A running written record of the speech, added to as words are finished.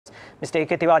Mr.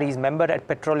 K Tiwari is member at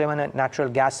Petroleum and Natural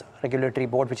Gas Regulatory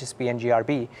Board, which is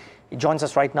PNGRB. He joins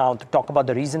us right now to talk about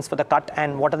the reasons for the cut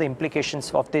and what are the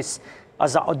implications of these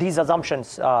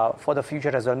assumptions for the future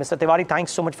as well. Mr. Tiwari,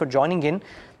 thanks so much for joining in.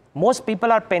 Most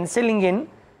people are penciling in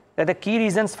that the key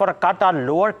reasons for a cut are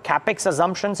lower capex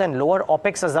assumptions and lower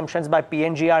opex assumptions by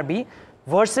PNGRB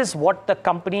versus what the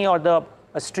company or the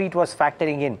street was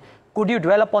factoring in. Could you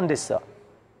dwell upon this, sir?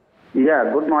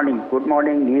 Yeah, good morning. Good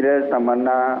morning, Neeraj,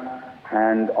 Tamanna,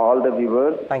 and all the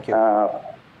viewers. Thank you.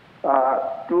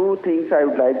 Two things I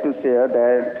would like to share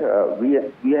that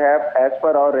we have, as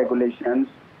per our regulations,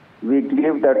 we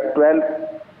give the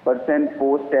 12%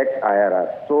 post-tax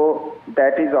IRR. So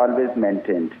that is always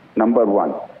maintained, number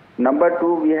one. Number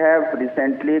two, we have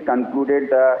recently concluded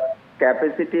the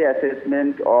capacity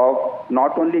assessment of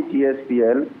not only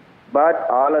GSPL, but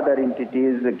all other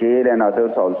entities, GAIL and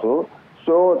others also.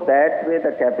 So that way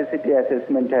the capacity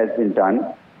assessment has been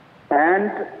done,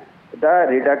 and the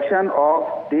reduction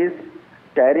of this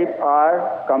tariff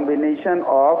are combination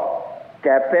of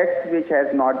capex which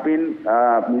has not been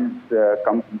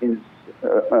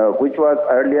which was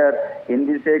earlier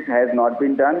envisaged has not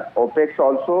been done, opex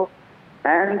also,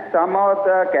 and some of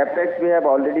the capex we have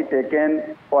already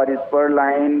taken for spur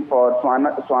line, for Swan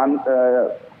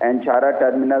and Chara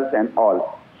terminals and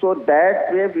all. So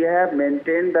that way we have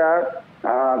maintained the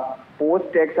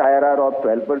post-tax IRR of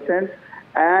 12%,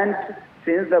 and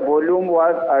since the volume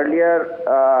was earlier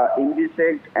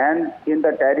envisaged and in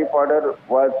the tariff order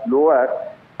was lower,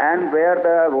 and where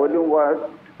the volume was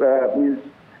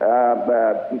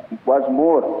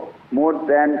more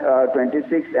than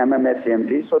 26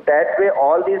 MMSCMD, so that way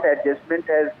all these adjustment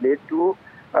has led to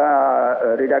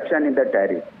reduction in the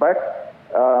tariff. But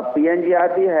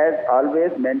PNGRB has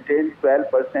always maintained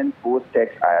 12%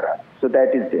 post-tax IRR, so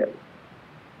that is there.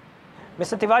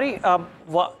 Mr. Tiwari,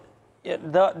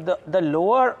 the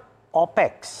lower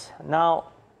OPEX,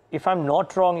 now, if I'm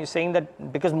not wrong, you're saying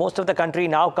that because most of the country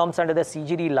now comes under the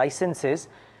CGD licenses,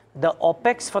 the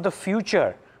OPEX for the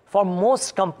future for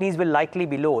most companies will likely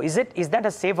be low. Is that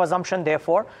a safe assumption,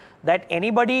 therefore, that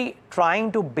anybody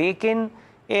trying to bake in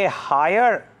a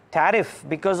higher tariff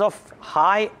because of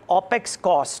high OPEX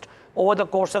cost over the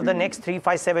course of the next 3,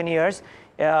 5, 7 years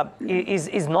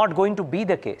is not going to be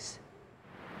the case?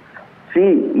 See,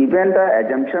 even the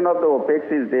assumption of the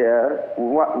OPEX is there.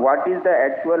 What is the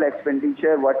actual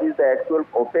expenditure? What is the actual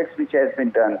OPEX which has been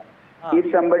done? If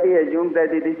somebody assumes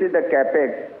that this is the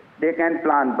CAPEX, they can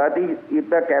plan. But if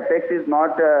the CAPEX is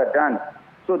not done,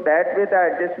 so that way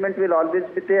the adjustment will always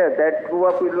be there. That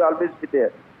true-up will always be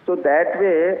there. So that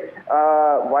way,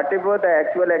 whatever the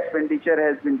actual expenditure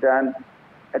has been done,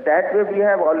 that way we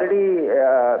have already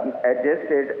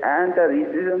adjusted, and the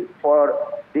reason for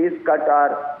these cuts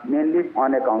are mainly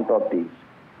on account of these.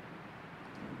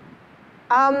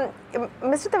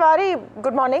 Mr. Tiwari,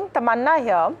 good morning. Tamanna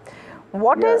here.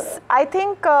 What is, I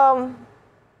think, I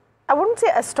wouldn't say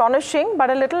astonishing, but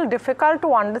a little difficult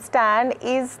to understand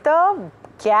is the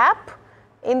gap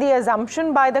in the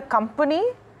assumption by the company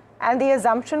and the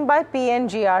assumption by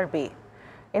PNGRB.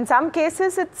 In some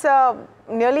cases, it's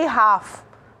nearly half.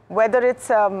 Whether it's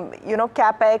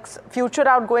capex, future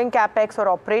outgoing capex or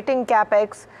operating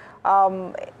capex,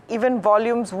 even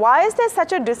volumes. Why is there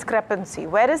such a discrepancy?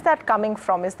 Where is that coming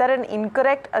from? Is there an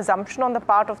incorrect assumption on the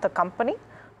part of the company?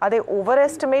 Are they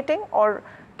overestimating? Or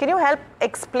can you help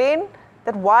explain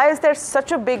that why is there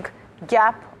such a big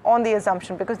gap on the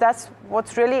assumption? Because that's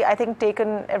what's really, I think,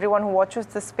 taken everyone who watches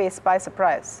this space by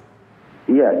surprise.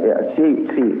 Yeah. See.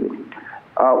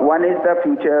 One is the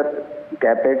future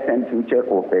capex and future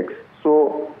opex.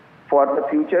 So for the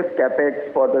future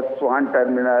capex for the Swan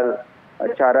terminal,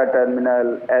 Chara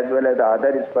terminal, as well as the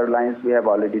other spur lines, we have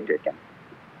already taken.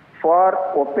 For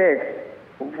opex,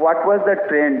 what was the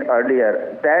trend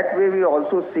earlier? That way we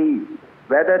also see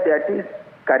whether that is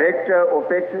correct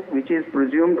opex which is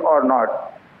presumed or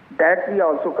not. That we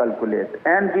also calculate,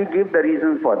 and we give the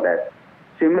reasons for that.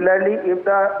 Similarly, if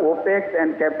the OPEX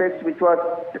and CAPEX which was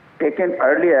taken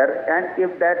earlier, and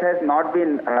if that has not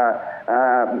been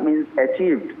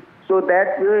achieved, so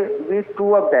that we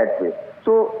true up that way.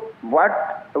 So what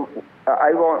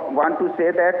I want to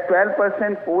say that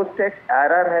 12% post-tax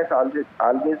IRR has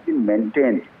always been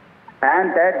maintained,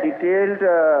 and that detailed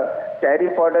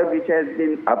tariff order which has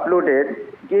been uploaded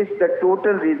gives the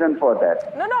total reason for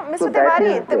that. No, Mr.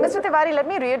 Tiwari, let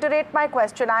me reiterate my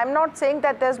question. I'm not saying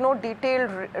that there's no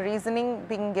detailed reasoning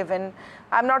being given.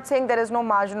 I'm not saying there is no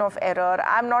margin of error.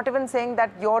 I'm not even saying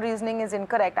that your reasoning is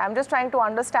incorrect. I'm just trying to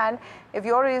understand if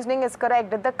your reasoning is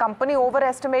correct. Did the company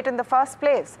overestimate in the first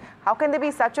place? How can there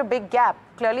be such a big gap?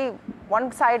 Clearly,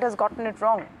 one side has gotten it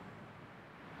wrong.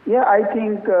 Yeah, I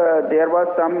think there was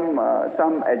some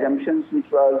assumptions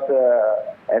which was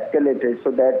escalated,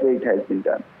 so that way it has been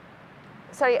done.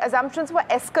 Sorry, assumptions were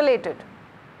escalated?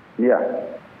 Yeah.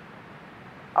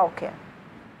 Okay.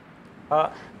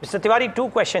 Mr. Tiwari, two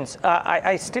questions.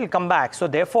 I still come back. So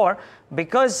therefore,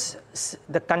 because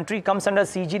the country comes under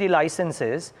CGD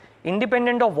licenses,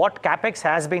 independent of what capex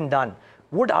has been done,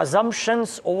 would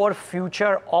assumptions over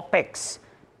future OPEX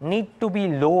need to be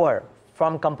lower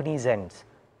from companies' ends?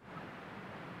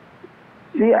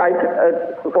 See,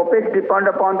 OPEX depend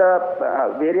upon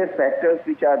the various factors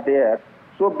which are there.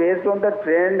 So based on the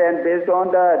trend and based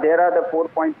on there are the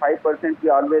 4.5%, we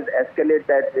always escalate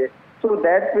that way. So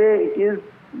that way it is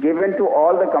given to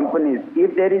all the companies.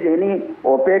 If there is any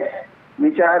OPEX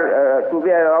which are to be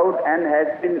allowed and has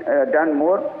been done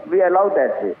more, we allow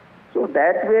that way. So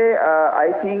that way,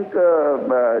 I think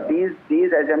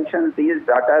these assumptions, these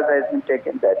data has been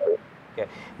taken that way. Okay.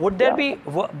 Would there be,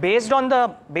 based on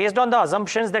the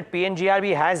assumptions that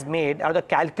PNGRB has made, or the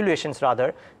calculations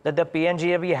rather, that the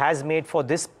PNGRB has made for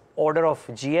this order of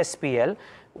GSPL,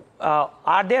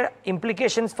 are there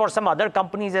implications for some other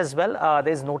companies as well?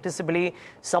 There's noticeably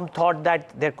some thought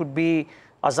that there could be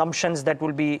assumptions that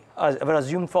will be were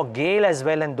assumed for GAIL as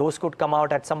well, and those could come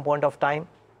out at some point of time.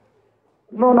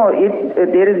 No,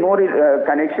 there is no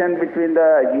connection between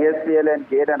the GSPL and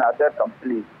GAIL and other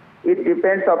companies. It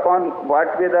depends upon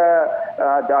what way the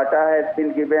data has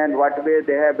been given, what way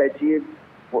they have achieved,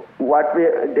 what way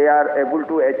they are able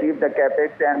to achieve the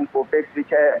capex and OPEX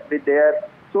which have been there.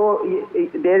 So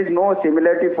there is no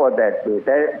similarity for that way.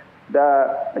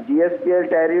 The GSPL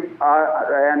tariff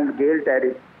and GAIL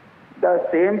tariff, the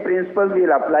same principle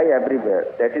will apply everywhere.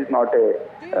 That is not a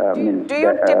do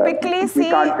you typically see? We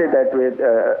can't say that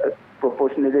way.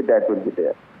 Proportionally, that will be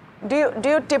there. Do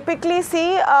you typically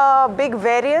see a big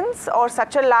variance or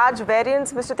such a large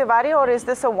variance, Mr. Tiwari, or is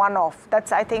this a one-off?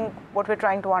 That's, I think, what we're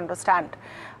trying to understand.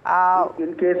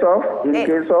 In case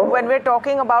of when we're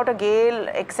talking about a GAIL,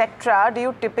 etc., do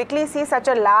you typically see such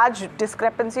a large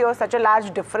discrepancy or such a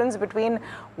large difference between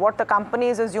what the company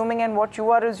is assuming and what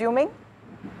you are assuming?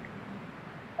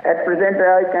 At present,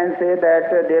 I can say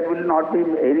that there will not be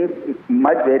any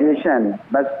much variation,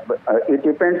 but it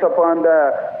depends upon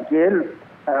the GAIL.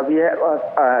 We have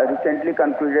recently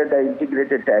concluded the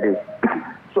integrated tariff.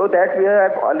 So that we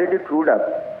have already trued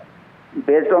up.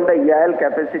 Based on the EIL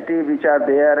capacity which are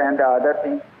there and the other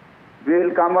things, we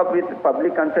will come up with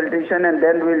public consultation and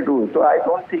then we'll do. So I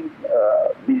don't think,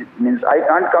 I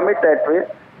can't commit that way,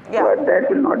 but that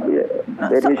will not be a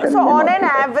variation. So on an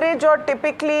average or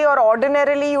typically or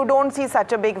ordinarily, you don't see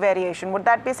such a big variation. Would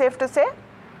that be safe to say?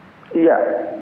 Yeah.